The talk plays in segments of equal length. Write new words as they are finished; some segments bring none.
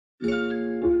Hey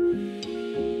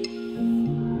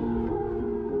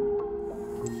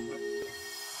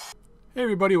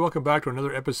everybody, welcome back to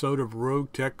another episode of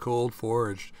Roguetech Cold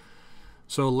Forged.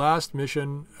 So last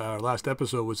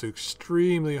episode was an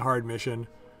extremely hard mission.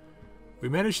 We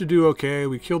managed to do okay.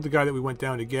 We killed the guy that we went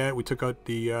down to get. We took out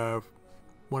the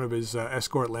one of his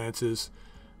escort lances.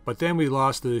 But then we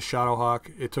lost the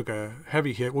Shadowhawk. It took a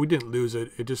heavy hit. Well, we didn't lose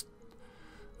it. It just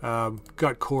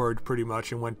got cored pretty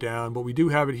much and went down. But we do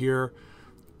have it here.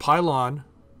 Pylon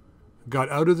got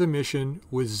out of the mission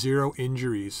with 0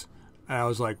 injuries. And I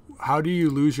was like, how do you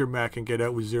lose your mech and get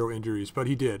out with 0 injuries? But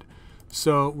he did.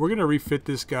 So we're going to refit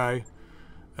this guy.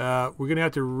 We're going to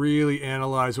have to really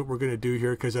analyze what we're going to do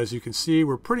here, because as you can see,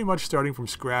 we're pretty much starting from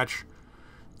scratch.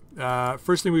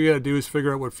 First thing we got to do is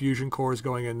figure out what fusion core is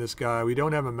going in this guy. We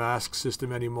don't have a mask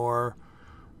system anymore.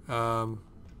 So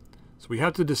we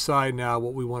have to decide now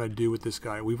what we want to do with this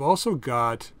guy. We've also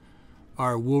got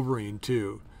our Wolverine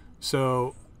too.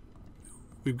 So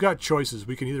we've got choices.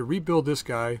 We can either rebuild this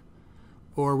guy,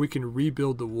 or we can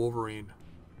rebuild the Wolverine.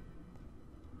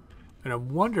 And I'm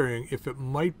wondering if it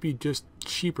might be just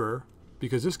cheaper,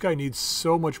 because this guy needs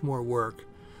so much more work.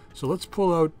 So let's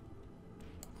pull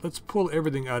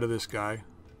everything out of this guy.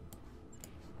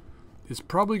 It's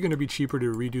probably going to be cheaper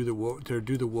to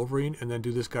do the Wolverine and then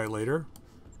do this guy later.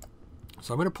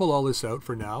 So I'm going to pull all this out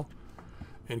for now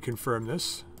and confirm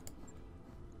this.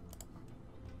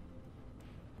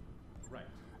 Right.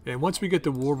 And once we get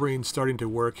the Wolverine starting to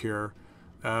work here,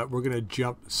 we're going to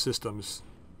jump systems.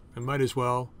 I might as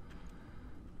well.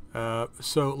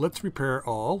 So let's repair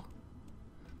all.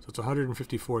 So it's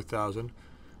 154,000.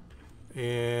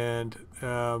 And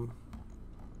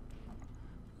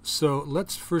so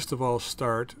let's first of all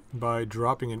start by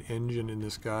dropping an engine in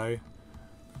this guy.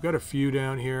 We've got a few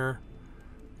down here.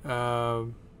 We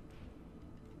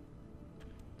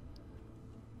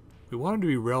want them to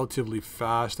be relatively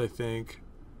fast, I think.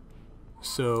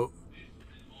 So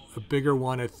a bigger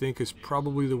one, I think, is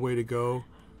probably the way to go.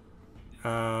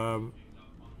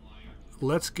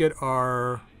 Let's get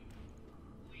our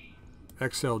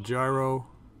XL gyro,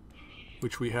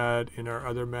 which we had in our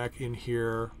other mech, in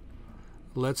here.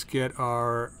 Let's get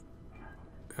our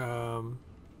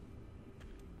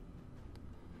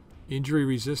injury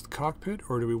resist cockpit,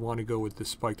 or do we want to go with the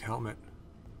spiked helmet?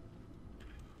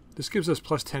 This gives us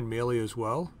plus 10 melee as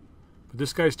well. But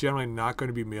this guy's generally not going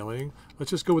to be meleeing.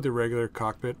 Let's just go with the regular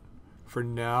cockpit. For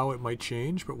now, it might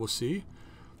change, but we'll see.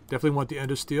 Definitely want the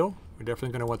Endosteel. We're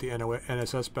definitely going to want the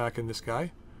NSS back in this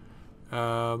guy.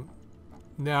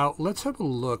 Now, let's have a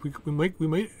look. We might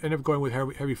end up going with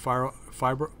heavy ferro,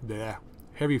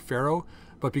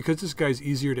 but because this guy's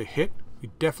easier to hit, we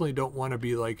definitely don't want to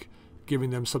be like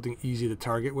giving them something easy to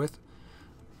target with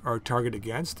or target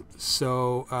against.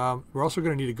 So we're also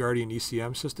going to need a Guardian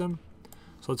ECM system.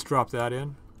 So let's drop that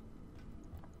in.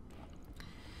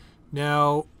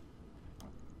 Now,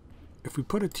 if we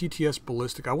put a TTS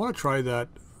ballistic, I want to try that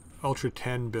Ultra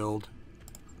 10 build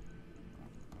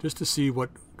just to see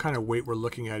what kind of weight we're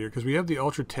looking at here, because we have the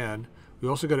Ultra 10. We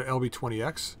also got an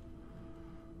LB20X.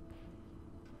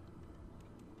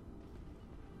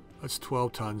 That's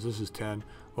 12 tons. This is 10.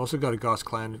 We also got a Gauss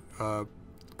Clan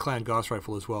Gauss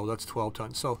rifle as well. That's 12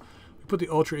 tons. So we put the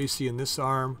Ultra AC in this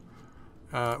arm.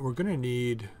 We're going to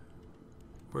need...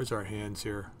 Where's our hands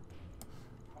here?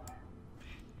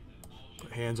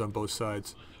 Put hands on both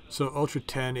sides. So Ultra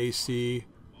 10 AC.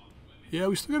 Yeah,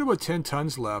 we still got about 10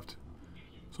 tons left.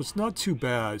 So it's not too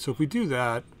bad. So if we do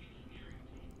that...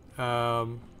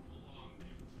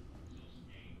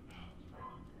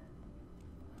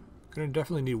 going to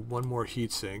definitely need one more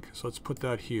heatsink. So let's put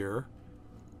that here.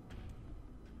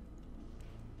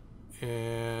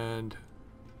 And...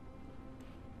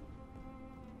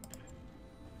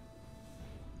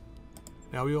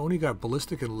 now we only got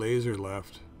ballistic and laser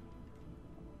left.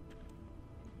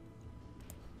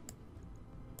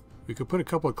 We could put a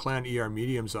couple of Clan ER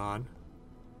mediums on.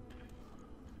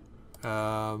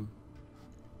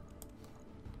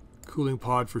 Cooling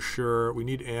pod for sure. We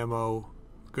need ammo.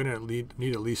 We're going to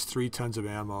need at least 3 tons of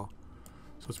ammo.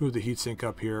 So let's move the heatsink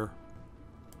up here.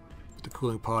 Put the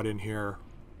cooling pod in here.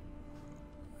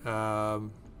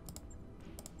 25%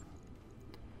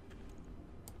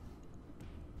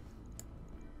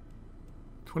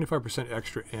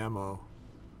 extra ammo,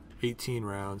 18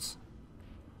 rounds,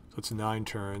 so it's 9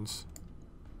 turns.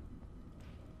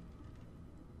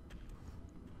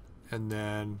 And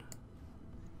then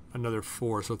another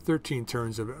 4, so 13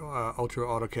 turns of ultra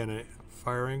autocannon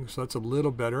firing, so that's a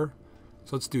little better.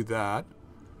 So let's do that.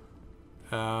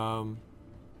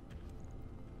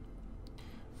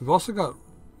 We've also got,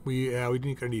 we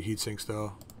need heat sinks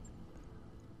though.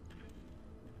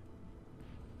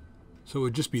 So it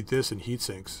would just be this and heat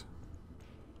sinks.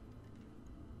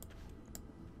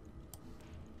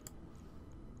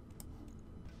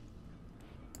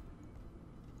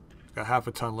 Got half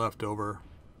a ton left over.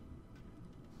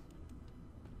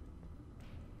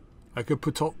 I could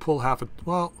pull half a,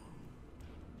 well,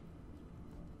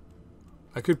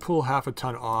 I could pull half a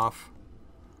ton off.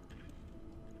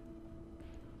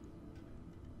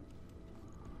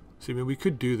 See, I mean, we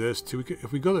could do this too. We could,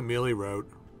 if we go the melee route,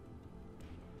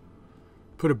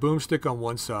 put a boomstick on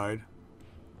one side.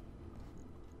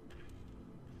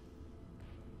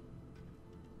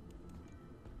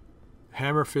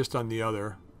 Hammer fist on the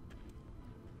other.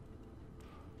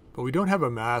 But we don't have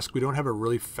a mask. We don't have a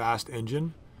really fast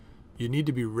engine. You need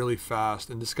to be really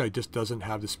fast, and this guy just doesn't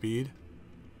have the speed.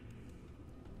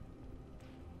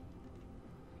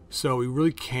 So we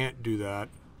really can't do that.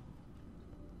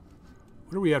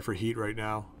 What are we at for heat right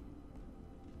now?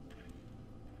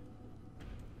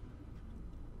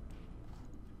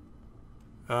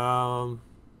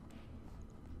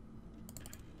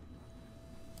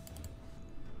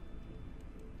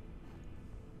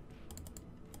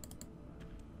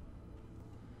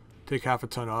 Take half a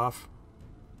ton off.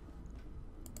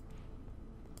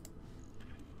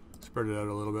 Spread it out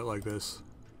a little bit like this.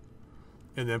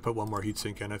 And then put one more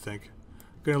heatsink in, I think.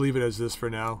 I'm going to leave it as this for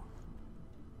now.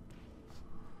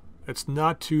 It's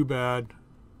not too bad.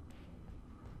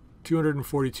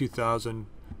 242,000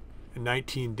 in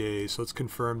 19 days. So let's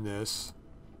confirm this.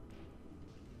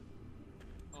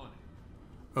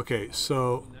 Okay,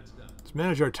 so let's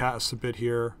manage our tasks a bit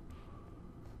here.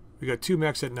 We got 2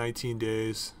 mechs at 19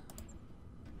 days.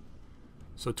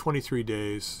 So 23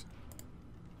 days.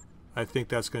 I think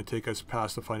that's going to take us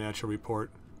past the financial report.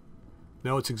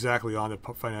 No, it's exactly on the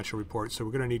financial report, so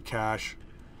we're going to need cash.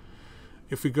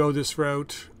 If we go this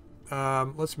route,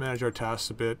 let's manage our tasks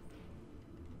a bit.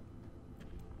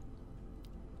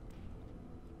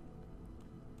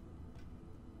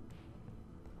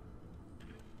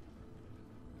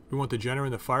 We want the Jenner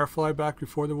and the Firefly back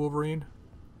before the Wolverine.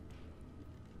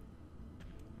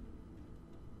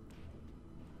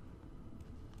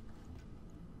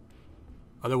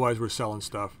 Otherwise, we're selling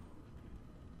stuff.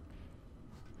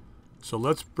 So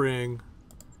let's bring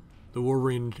the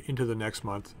Wolverine into the next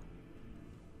month.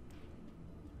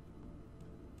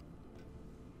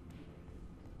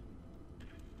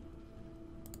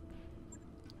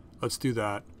 Let's do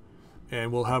that.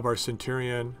 And we'll have our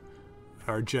Centurion,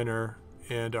 our Jenner,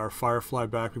 and our Firefly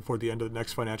back before the end of the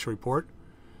next financial report.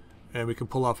 And we can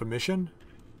pull off a mission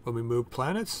when we move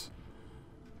planets.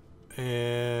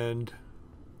 And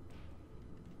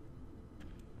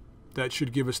that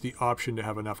should give us the option to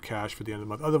have enough cash for the end of the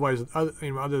month. Otherwise, other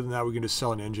than that, we can just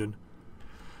sell an engine.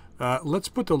 Let's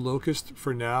put the Locust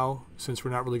for now, since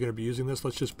we're not really going to be using this.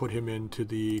 Let's just put him into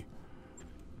the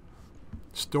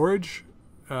storage.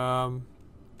 We're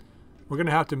going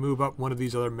to have to move up one of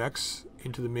these other mechs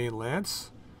into the main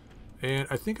lance. And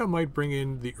I think I might bring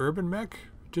in the urban mech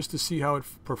just to see how it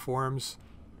performs.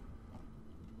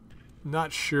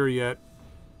 Not sure yet.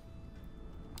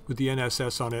 With the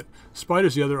NSS on it.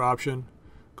 Spider's the other option.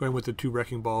 Going with the 2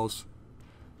 wrecking balls.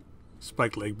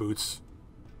 Spiked leg boots.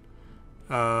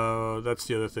 That's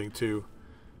the other thing too.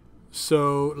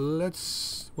 So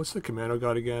let's... What's the commando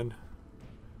got again?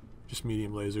 Just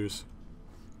medium lasers.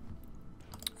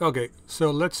 Okay, so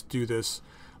let's do this.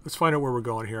 Let's find out where we're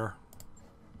going here.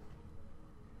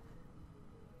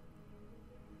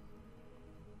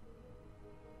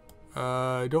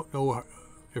 I don't know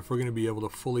if we're going to be able to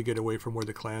fully get away from where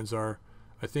the clans are.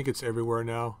 I think it's everywhere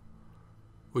now,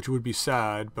 which would be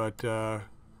sad, but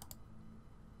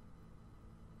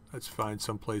let's find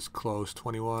someplace close.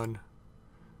 21.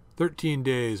 13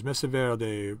 days. Mesa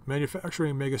Verde.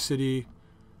 Manufacturing Mega City.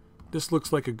 This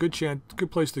looks like a good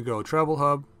place to go. Travel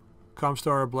Hub,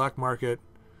 Comstar, Black Market,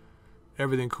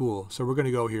 everything cool. So we're going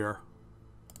to go here.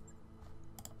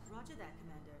 Roger that,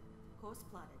 Commander. Course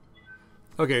plotted.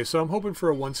 Okay, so I'm hoping for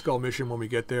a 1 skull mission when we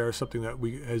get there, something that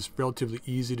is relatively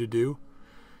easy to do.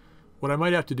 What I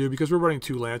might have to do, because we're running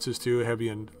 2 lances too, heavy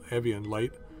and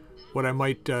light, what I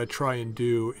might try and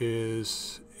do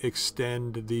is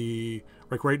extend the,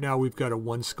 like right now we've got a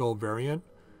 1 skull variant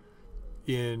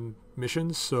in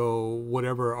missions, so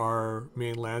whatever our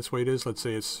main lance weight is, let's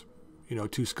say it's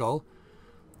 2 skull,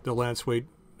 the lance weight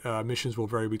missions will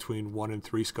vary between 1 and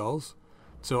 3 skulls.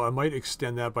 So I might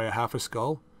extend that by a half a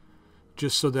skull,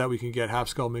 just so that we can get half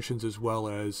skull missions as well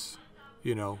as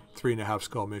 3.5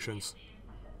 skull missions.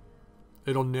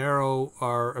 It'll narrow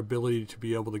our ability to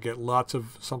be able to get lots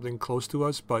of something close to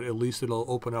us, but at least it'll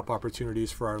open up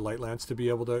opportunities for our light lance to be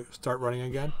able to start running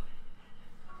again.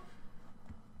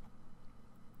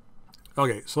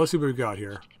 Okay, so let's see what we've got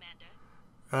here.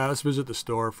 Commander. Let's visit the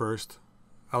store first.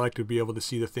 I like to be able to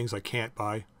see the things I can't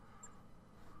buy.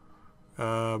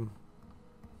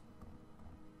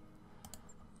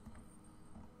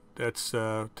 That's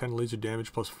 10 laser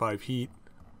damage plus 5 heat.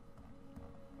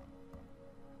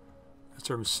 That's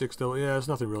from 6 though. Yeah, there's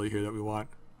nothing really here that we want.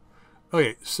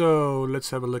 Okay, so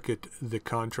let's have a look at the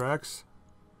contracts.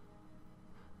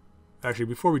 Actually,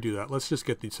 before we do that, let's just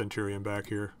get the Centurion back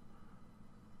here.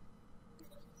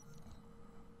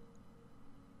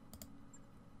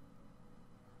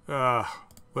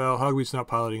 Well, Hogweed's not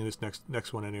piloting this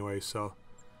next one anyway, so.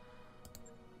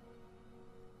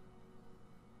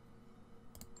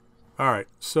 Alright,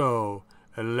 so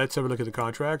let's have a look at the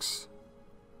contracts.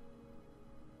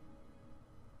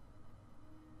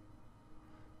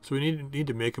 So we need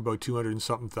to make about 200 and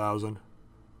something thousand.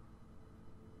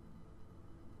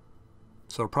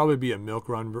 So it'll probably be a milk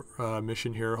run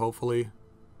mission here, hopefully.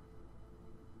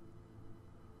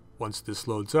 Once this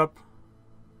loads up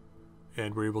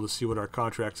and we're able to see what our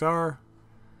contracts are.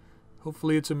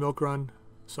 Hopefully it's a milk run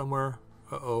somewhere.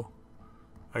 Uh-oh.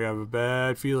 I have a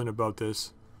bad feeling about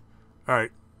this.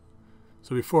 Alright.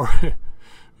 So before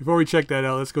we check that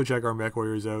out, let's go check our mech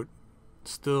warriors out.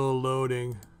 Still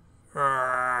loading.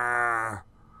 Arrgh.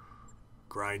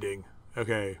 Grinding.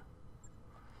 Okay.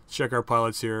 Let's check our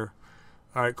pilots here.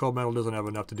 Alright, Cold Metal doesn't have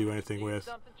enough to do anything with.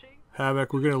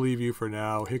 Havoc, we're going to leave you for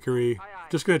now. Hickory,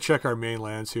 just going to check our main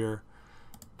lands here.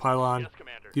 Pylon,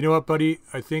 you know what, buddy?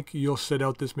 I think you'll sit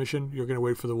out this mission. You're going to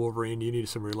wait for the Wolverine. You need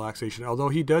some relaxation. Although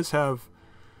he does have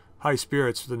high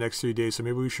spirits for the next 3 days, so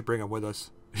maybe we should bring him with us.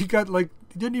 He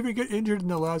didn't even get injured in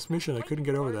the last mission. I couldn't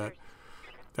get over that.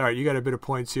 Alright, you got a bit of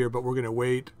points here, but we're going to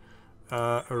wait.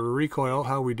 A recoil,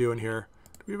 how are we doing here?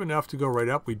 Do we have enough to go right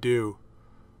up? We do.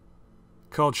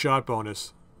 Called shot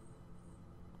bonus.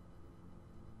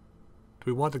 Do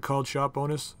we want the called shot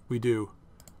bonus? We do.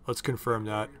 Let's confirm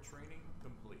that.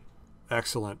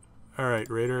 Excellent. Alright,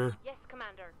 Raider. Yes,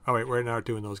 Commander. Oh wait, we're not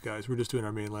doing those guys. We're just doing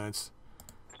our main lance.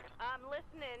 I'm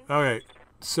listening. Alright,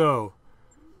 so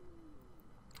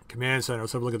Command Center,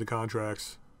 let's have a look at the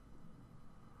contracts.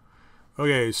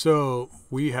 Okay, so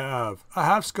we have a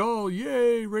half skull,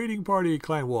 yay! Raiding party,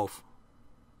 Clan Wolf.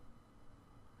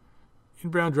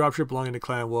 Inbound dropship belonging to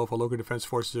Clan Wolf. All local defense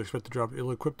forces are expected to drop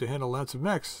ill-equipped to handle lance of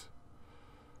mechs.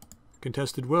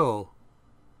 Contested will.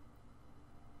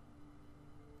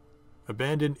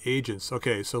 Abandoned agents.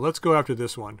 Okay, so let's go after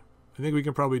this one. I think we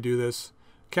can probably do this.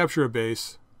 Capture a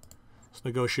base. Let's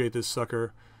negotiate this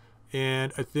sucker.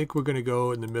 And I think we're going to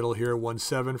go in the middle here.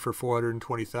 1-7 for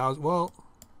 420,000. Well,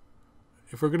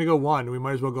 if we're going to go 1, we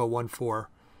might as well go 1-4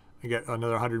 and get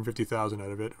another 150,000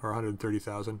 out of it, or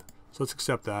 130,000. So let's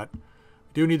accept that. We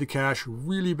do need the cash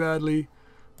really badly.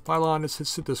 Pylon, let's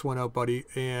sit this one out, buddy.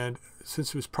 And since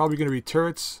it was probably going to be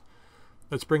turrets,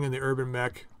 let's bring in the urban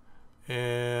mech.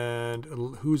 And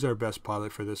who's our best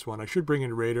pilot for this one? I should bring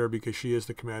in Raider because she is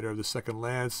the commander of the 2nd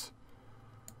Lance.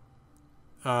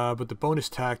 But the bonus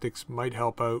tactics might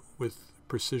help out with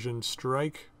precision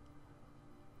strike.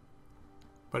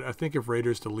 But I think if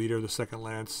Raider's the leader of the 2nd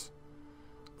Lance,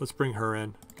 let's bring her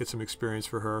in. Get some experience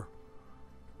for her.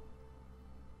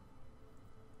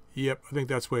 Yep, I think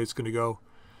that's the way it's going to go.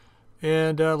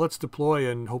 And let's deploy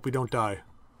and hope we don't die.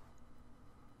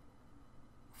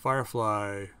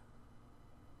 Firefly.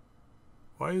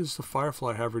 Why does the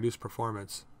Firefly have reduced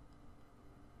performance?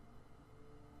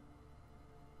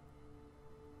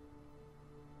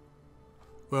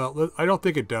 Well, I don't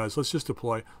think it does. Let's just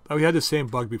deploy. We had the same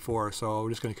bug before, so we're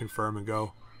just going to confirm and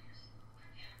go.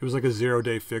 It was like a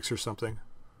 0-day fix or something.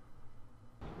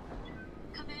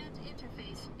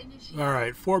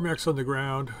 Alright, 4 mechs on the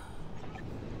ground.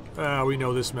 We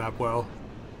know this map well.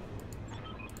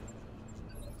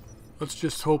 Let's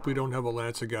just hope we don't have a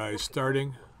lance of guys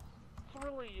starting.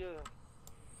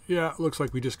 Yeah, looks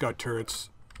like we just got turrets.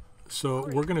 So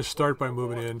we're going to start by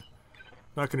moving in.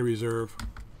 Not going to reserve.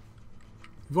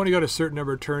 We've only got a certain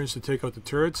number of turns to take out the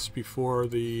turrets before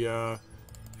the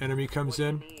enemy comes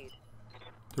in.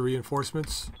 The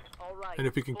reinforcements. And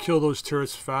if we can kill those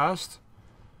turrets fast,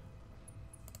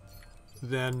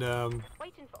 then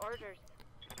Waiting for orders.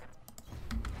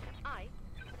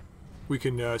 we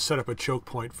can set up a choke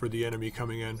point for the enemy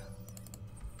coming in.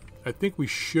 I think we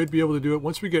should be able to do it.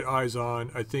 Once we get eyes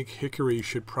on, I think Hickory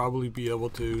should probably be able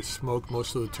to smoke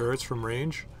most of the turrets from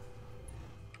range.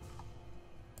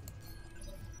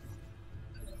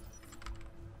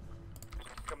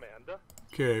 Commander.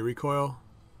 Okay, recoil.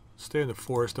 Stay in the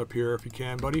forest up here if you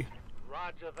can, buddy.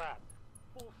 Roger that.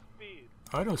 Full speed.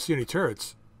 I don't see any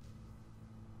turrets.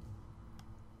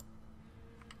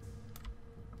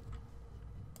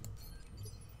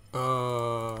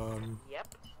 Yep.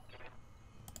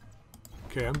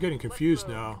 Okay, I'm getting confused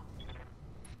now.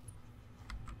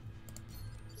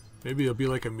 Maybe it'll be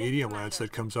like a medium lance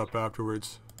that comes up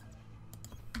afterwards.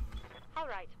 All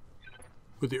right.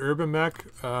 With the urban mech,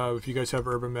 if you guys have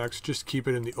urban mechs, just keep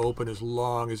it in the open as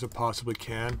long as it possibly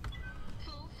can,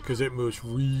 because it moves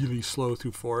really slow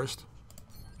through forest.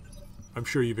 I'm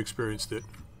sure you've experienced it.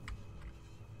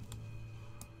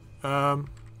 Good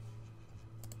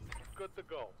to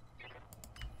go.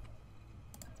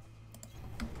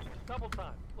 Double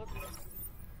time. Let's go.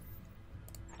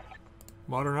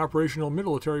 Modern operational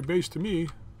military base to me,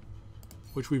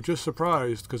 which we've just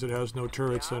surprised because it has no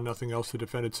turrets and nothing else to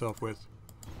defend itself with.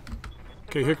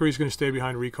 Okay, Hickory's going to stay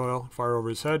behind recoil, fire over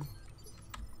his head.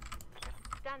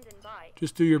 Standing by.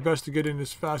 Just do your best to get in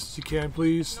as fast as you can,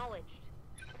 please. Acknowledged.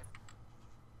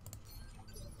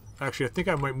 Actually, I think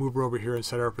I might move her over here and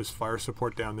set her up as fire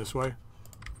support down this way.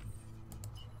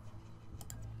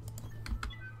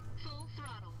 Full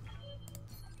throttle.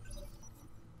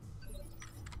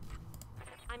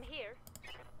 I'm here.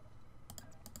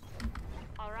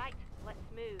 All right, let's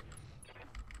move.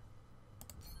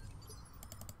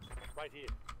 Right here.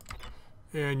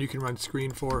 And you can run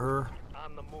screen for her.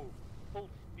 On the move. Full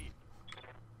speed.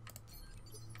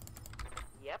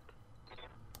 Yep.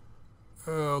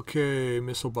 Okay,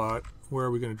 missile bot, where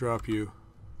are we going to drop you?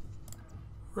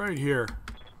 Right here.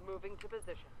 Moving to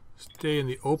position. Stay in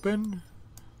the open.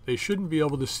 They shouldn't be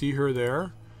able to see her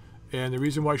there. And the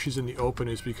reason why she's in the open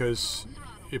is because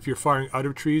if you're firing out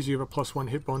of trees, you have a +1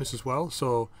 hit bonus as well.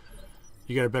 So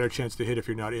you got a better chance to hit if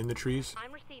you're not in the trees.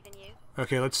 I'm receiving you.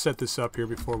 Okay, let's set this up here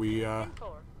before we 4.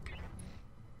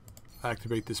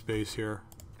 activate this base here.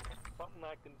 Something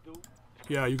I can do.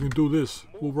 Yeah, you can do this.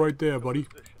 Move right there, buddy.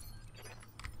 Position.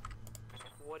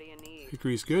 What do you need?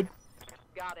 Hickory's good.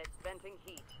 Got it. Venting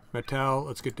heat. Metal,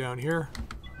 let's get down here.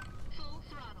 Full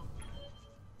throttle.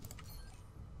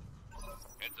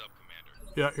 Heads up,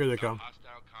 Commander. Yeah, here they come.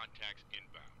 Hostile contacts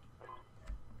inbound.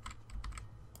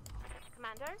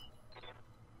 Commander?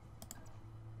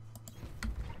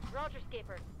 Roger,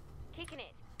 Skipper. Kicking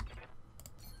it.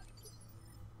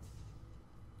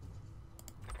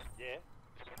 Yeah.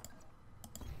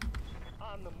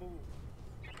 On the move.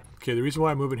 Okay, the reason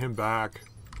why I'm moving him back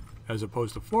as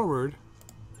opposed to forward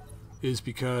is Holding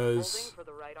because for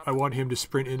the right I want him to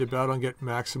sprint into battle and get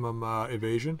maximum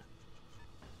evasion.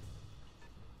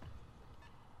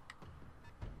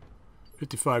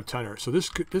 55 tonner. So this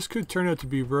could turn out to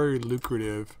be very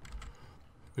lucrative.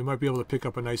 We might be able to pick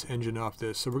up a nice engine off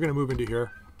this. So we're going to move into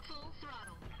here. Full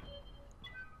throttle.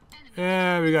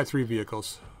 And we got 3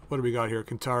 vehicles. What do we got here?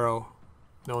 Kintaro,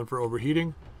 known for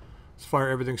overheating. Let's fire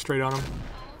everything straight on him. All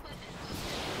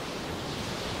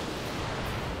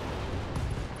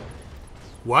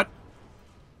weapons. What?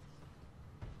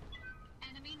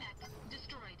 Enemy mech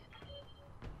destroyed.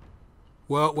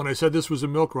 Well, when I said this was a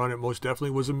milk run, it most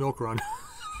definitely was a milk run.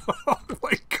 Oh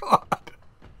my god.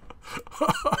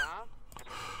 Yeah.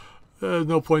 There's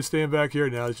no point staying back here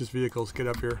now. It's just vehicles. Get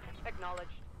up here. Acknowledged.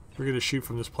 We're going to shoot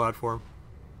from this platform.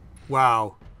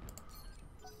 Wow.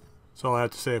 That's all I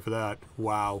have to say for that.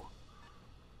 Wow.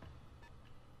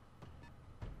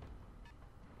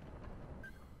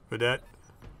 Vedette.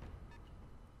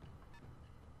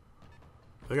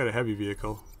 I got a heavy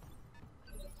vehicle.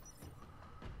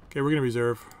 Okay, we're going to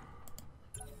reserve.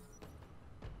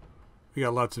 We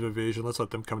got lots of evasion. Let's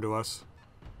let them come to us.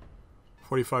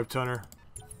 45 tonner.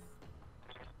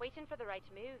 Waiting for the right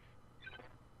move.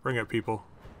 Bring it, people.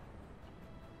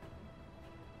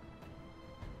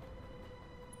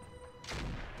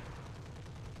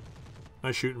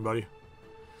 Nice shooting, buddy.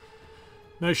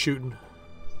 Nice shooting.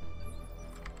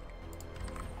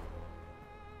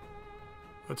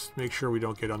 Let's make sure we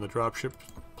don't get on the dropship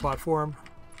platform.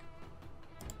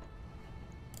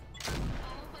 All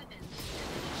weapons.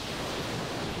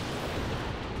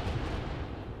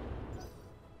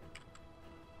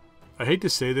 I hate to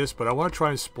say this, but I want to try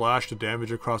and splash the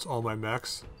damage across all my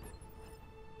mechs.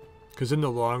 Because in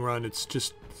the long run, it's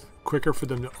just quicker for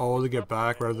them to all to get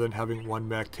back rather than having one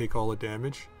mech take all the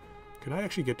damage. Can I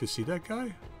actually get to see that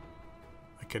guy?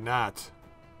 I cannot.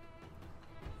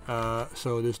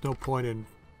 So there's no point in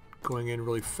going in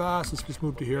really fast. Let's just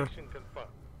move to here. Location confirmed.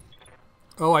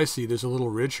 Oh, I see. There's a little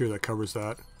ridge here that covers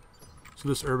that. So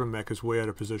this urban mech is way out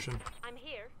of position. I'm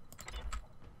here.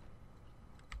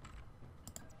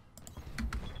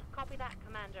 Copy that,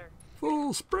 Commander.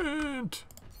 Full sprint!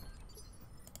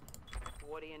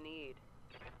 What do you need?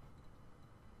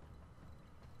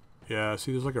 Yeah,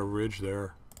 see, there's like a ridge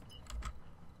there.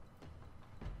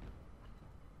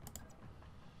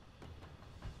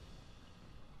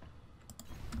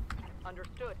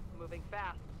 Understood. Moving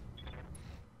fast.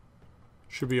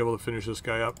 Should be able to finish this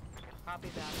guy up. Copy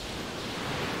that.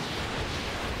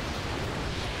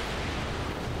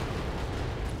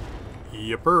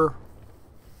 Yipper.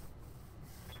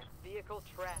 Vehicle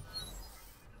trapped.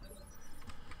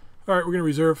 Alright, we're going to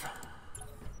reserve.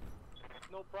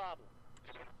 No problem.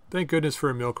 Thank goodness for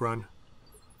a milk run.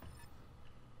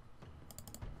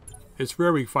 It's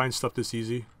rare we find stuff this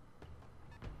easy.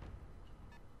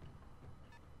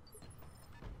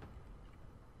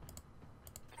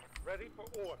 Ready for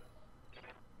order.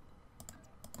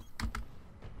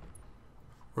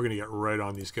 We're going to get right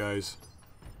on these guys.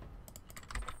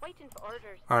 Waiting for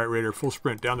orders. Alright, Raider, full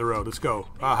sprint down the road. Let's go.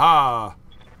 Aha!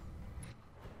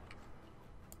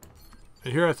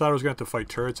 And here I thought I was going to have to fight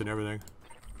turrets and everything.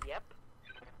 Yep.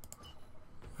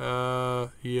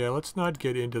 Yeah, let's not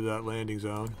get into that landing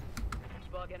zone.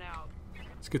 Bugging out.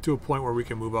 Let's get to a point where we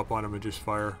can move up on them and just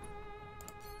fire.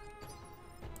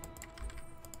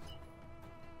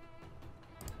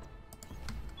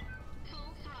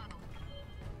 Full throttle.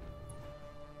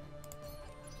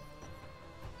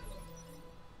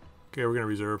 Okay, we're going to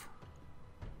reserve.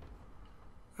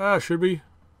 Should we?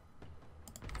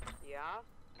 Yeah.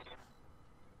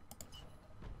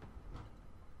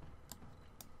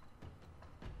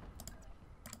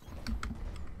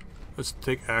 Let's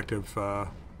take active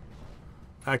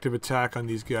active attack on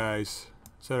these guys.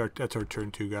 Is that that's our turn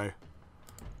 2 guy.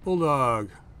 Bulldog.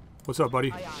 What's up,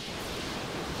 buddy? Aye, aye.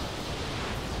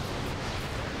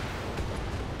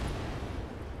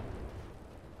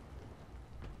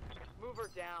 Move her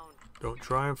down. Don't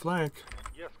try and flank.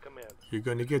 Yes, Commander. You're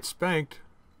going to get spanked.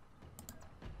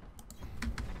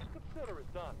 Consider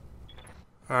it done.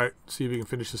 Alright, see if we can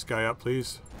finish this guy up,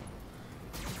 please.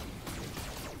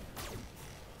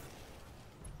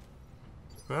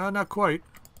 Not quite.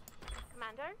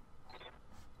 Commander?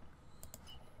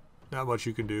 Not much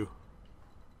you can do.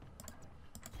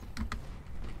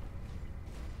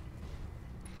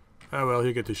 Oh well,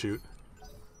 you get to shoot.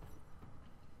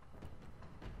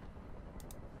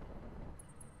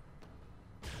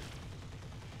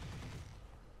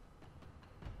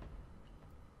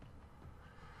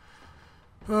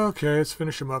 Okay, let's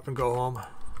finish him up and go home.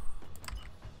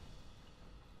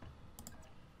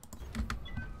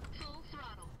 Full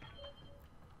throttle.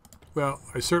 Well,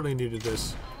 I certainly needed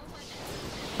this. All weapons.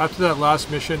 After that last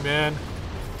mission, man,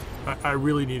 I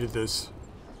really needed this.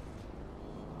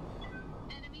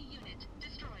 Enemy unit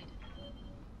destroyed.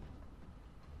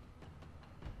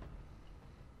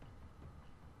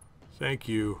 Thank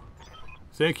you.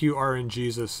 Thank you,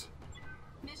 RNGesus.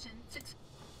 Mission success.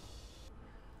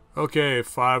 Okay,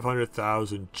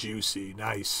 500,000. Juicy.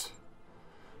 Nice.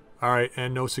 Alright,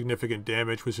 and no significant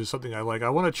damage, which is something I like. I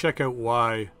want to check out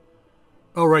why.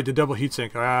 Oh, right, the double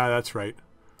heatsink. Ah, that's right.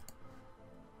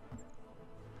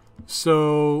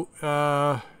 So,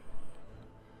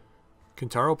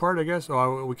 Kintaro part, I guess?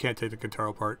 Oh, we can't take the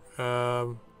Kintaro part.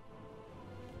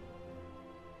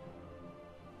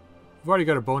 We've already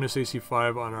got a bonus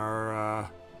AC5 on our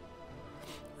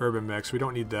Urban Mech. We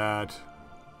don't need that.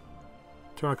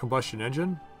 Internal combustion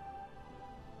engine.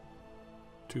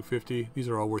 250. These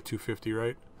are all worth 250,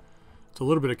 right? It's a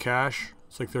little bit of cash.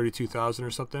 It's like 32,000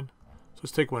 or something. So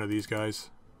let's take one of these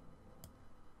guys.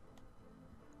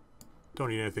 Don't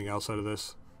need anything else out of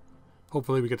this.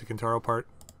 Hopefully we get the Kintaro part.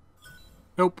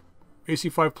 Nope.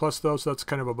 AC5 plus though, so that's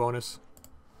kind of a bonus.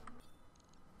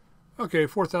 Okay,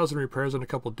 4,000 repairs in a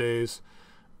couple days.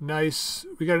 Nice.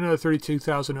 We got another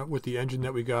 32,000 with the engine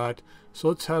that we got. So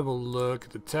let's have a look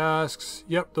at the tasks.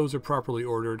 Yep, those are properly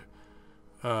ordered.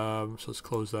 So let's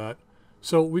close that.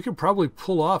 So we could probably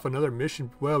pull off another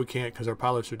mission. Well, we can't because our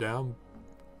pilots are down.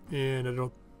 And I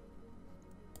don't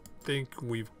think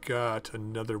we've got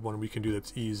another one we can do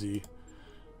that's easy.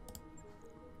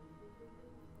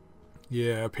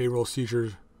 Yeah, payroll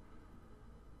seizures.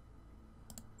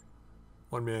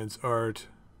 One man's art.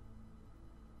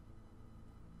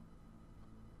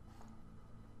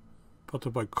 Built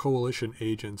up by coalition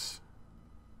agents.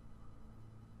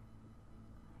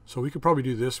 So we could probably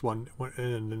do this one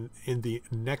in the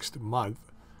next month.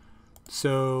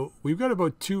 So we've got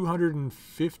about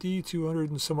 250, 200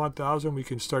 and some odd thousand we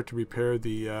can start to repair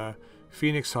the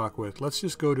Phoenix Hawk with. Let's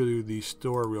just go to the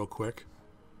store real quick.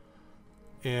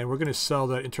 And we're going to sell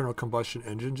that internal combustion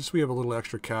engine just so we have a little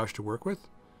extra cash to work with.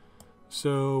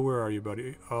 So where are you,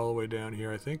 buddy? All the way down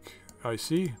here, I think. I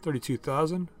see.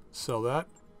 32,000. Sell that.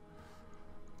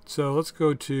 So let's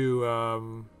go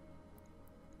to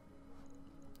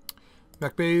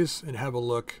mech bays and have a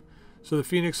look. So the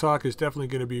Phoenix Hawk is definitely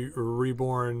going to be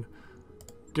reborn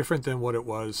different than what it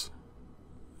was.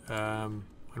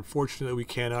 Unfortunately, we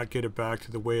cannot get it back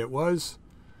to the way it was.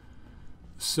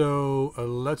 So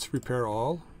let's repair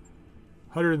all.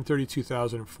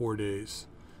 132,000 in 4 days.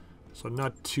 So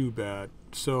not too bad.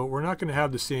 So we're not going to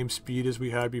have the same speed as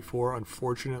we had before,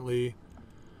 unfortunately.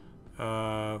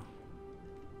 We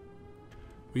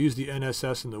use the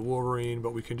NSS and the Wolverine,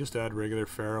 but we can just add regular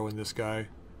Pharaoh in this guy.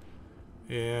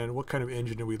 And what kind of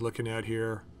engine are we looking at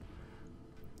here?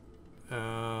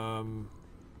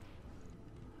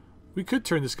 We could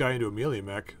turn this guy into a melee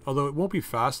mech, although it won't be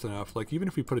fast enough. Like, even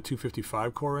if we put a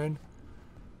 255 core in,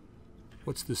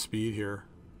 what's the speed here?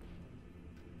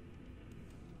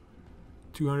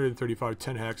 235,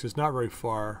 10 hex is not very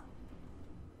far.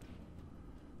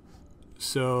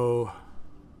 So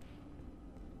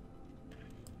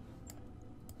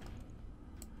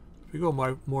if we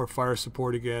go more fire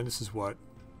support again, this is what?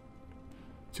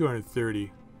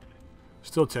 230.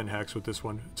 Still 10 hex with this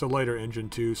one. It's a lighter engine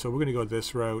too, so we're going to go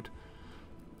this route.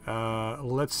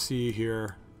 Let's see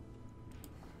here.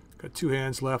 Got 2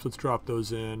 hands left. Let's drop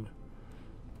those in.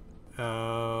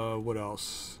 What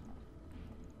else?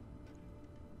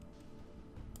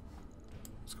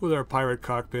 Let's go with our pirate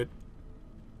cockpit.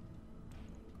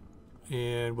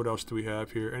 And what else do we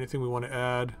have here? Anything we want to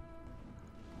add?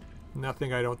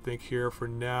 Nothing, I don't think, here for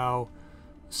now.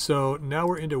 So now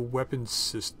we're into weapon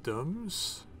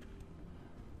systems.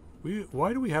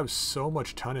 Why do we have so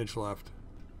much tonnage left?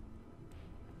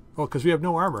 Oh, because we have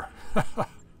no armor.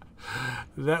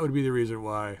 That would be the reason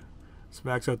why. Let's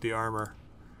max out the armor.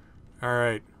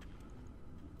 Alright.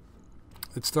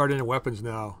 Let's start into weapons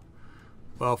now.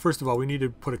 Well, first of all, we need to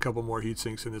put a couple more heat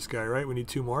sinks in this guy, right? We need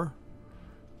 2 more.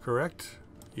 Correct?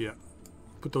 Yeah.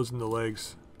 Put those in the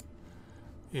legs.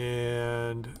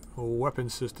 And weapon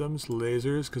systems,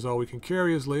 lasers, because all we can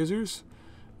carry is lasers.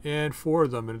 And 4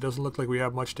 of them, and it doesn't look like we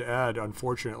have much to add,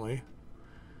 unfortunately.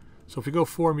 So if we go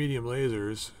 4 medium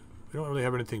lasers, we don't really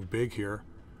have anything big here.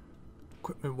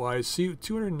 Equipment-wise, see,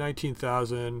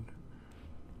 219,000.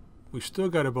 We've still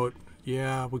got about,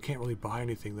 yeah, we can't really buy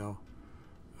anything though.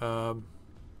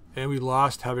 And we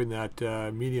lost having that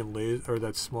medium laser, or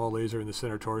that small laser in the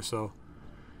center torso.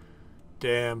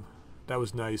 Damn, that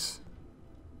was nice.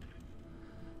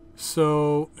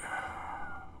 So,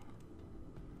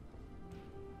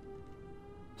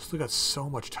 still got so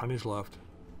much tonnage left.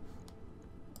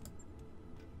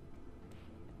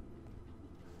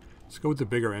 Let's go with the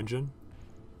bigger engine.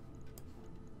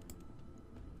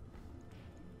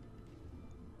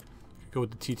 Go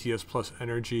with the TTS plus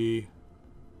energy.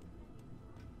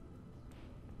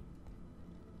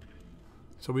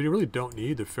 So we really don't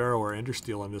need the Pharaoh or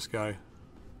Endersteel on this guy.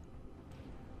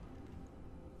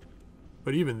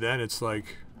 But even then, it's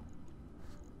like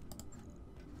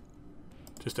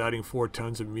just adding 4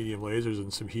 tons of medium lasers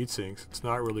and some heat sinks. It's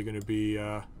not really going to be...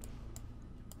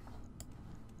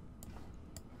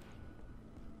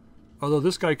 although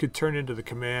this guy could turn into the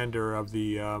commander of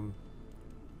the...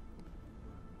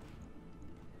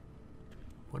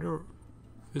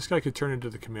 this guy could turn into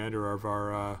the commander of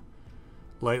our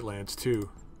light lance too.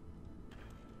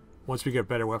 Once we get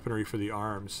better weaponry for the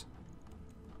arms.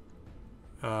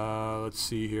 Let's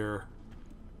see here.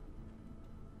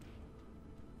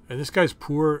 And this guy's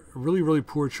poor, really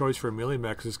poor choice for a melee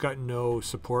mech because it's got no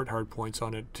support hard points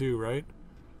on it too, right?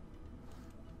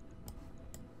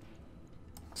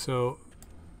 So,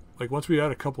 like, once we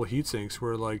add a couple of heat sinks,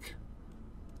 we're like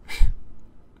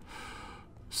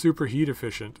super heat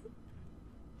efficient.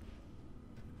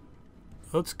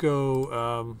 Let's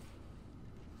go.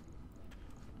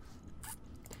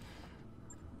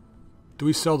 Do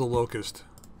we sell the Locust?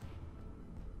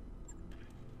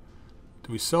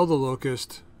 Do we sell the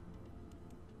Locust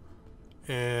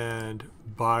and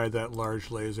buy that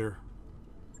large laser?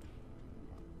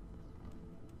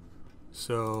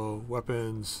 So,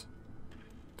 weapons.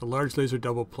 The large laser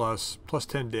double plus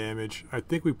 10 damage. I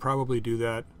think we probably do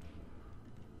that.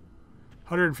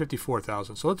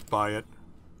 154,000. So let's buy it.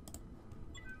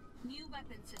 New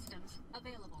weapon systems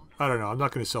available. I don't know. I'm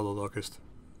not going to sell the Locust.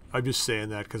 I'm just saying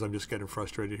that because I'm just getting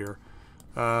frustrated here.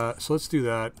 So let's do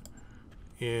that.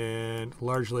 And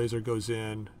large laser goes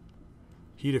in.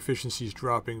 Heat efficiency is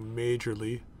dropping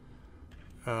majorly.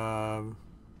 So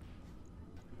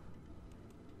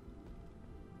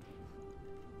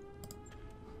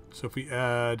if we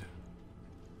add...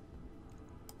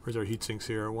 Where's our heat sinks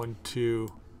here? 1,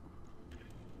 2...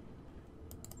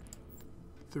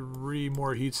 3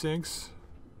 more heat sinks.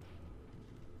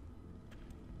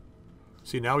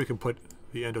 See, now we can put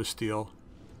the Endosteel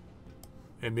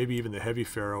and maybe even the heavy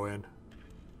Pharaoh in.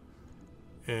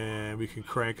 And we can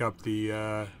crank up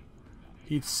the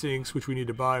heat sinks, which we need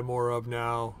to buy more of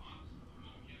now.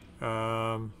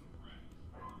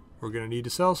 We're going to need to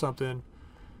sell something.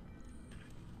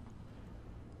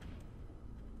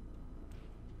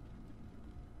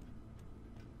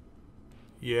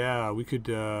 Yeah, we could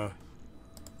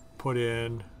put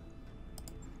in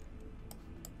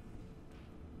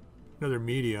another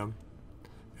medium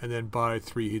and then buy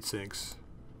 3 heat sinks.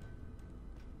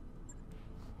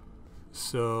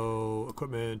 So,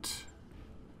 equipment.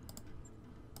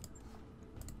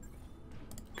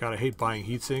 God, I hate buying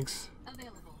heat sinks.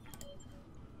 Available.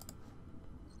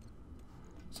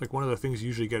 It's like one of the things you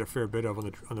usually get a fair bit of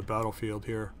on the battlefield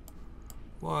here.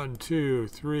 1, 2,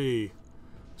 3.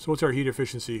 So what's our heat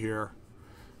efficiency here?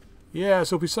 Yeah,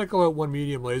 so if we cycle out 1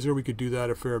 medium laser, we could do that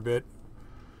a fair bit,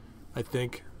 I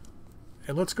think.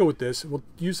 And let's go with this. We'll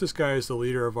use this guy as the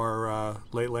leader of our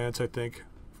late lance, I think,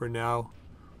 for now.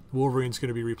 Wolverine's going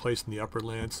to be replaced in the upper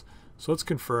lance. So let's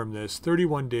confirm this.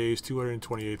 31 days,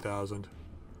 228,000.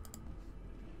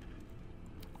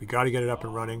 We got to get it up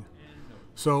and running.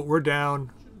 So we're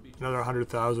down another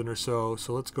 100,000 or so.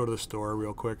 So let's go to the store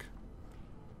real quick.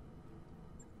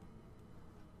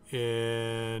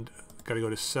 And got to go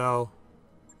to sell.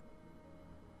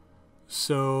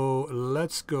 So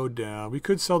let's go down. We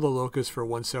could sell the Locust for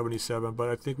 177, but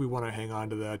I think we want to hang on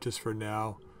to that just for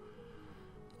now.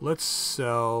 Let's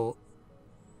sell.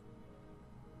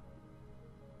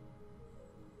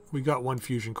 We got 1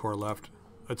 fusion core left.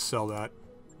 Let's sell that.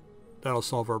 That'll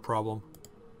solve our problem.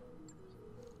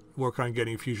 Work on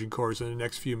getting fusion cores in the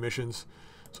next few missions.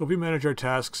 So if we manage our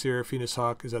tasks here, Phoenix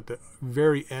Hawk is at the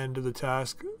very end of the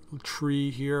task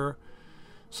tree here.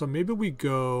 So maybe we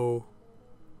go...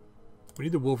 We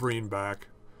need the Wolverine back.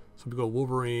 So we go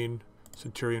Wolverine,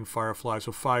 Centurion, Firefly.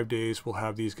 So 5 days we'll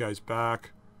have these guys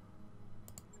back.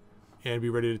 And be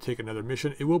ready to take another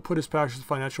mission. It will put us past the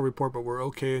financial report, but we're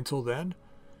okay until then.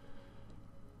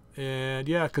 And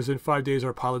yeah, because in 5 days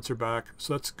our pilots are back.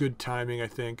 So that's good timing, I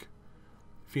think.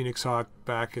 Phoenix Hawk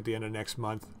back at the end of next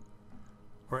month.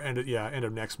 Or end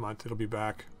of next month it'll be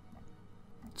back.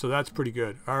 So that's pretty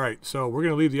good. Alright, so we're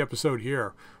going to leave the episode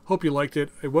here. Hope you liked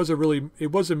it. It was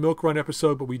a milk run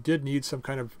episode, but we did need some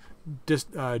kind of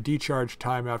decharge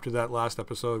time after that last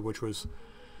episode, which was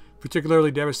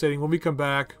particularly devastating. When we come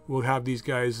back, we'll have these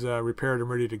guys repaired and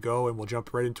ready to go, and we'll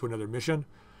jump right into another mission.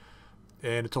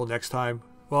 And until next time,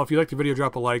 well, if you liked the video,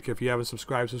 drop a like. If you haven't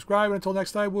subscribed, subscribe. And until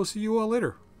next time, we'll see you all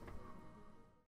later.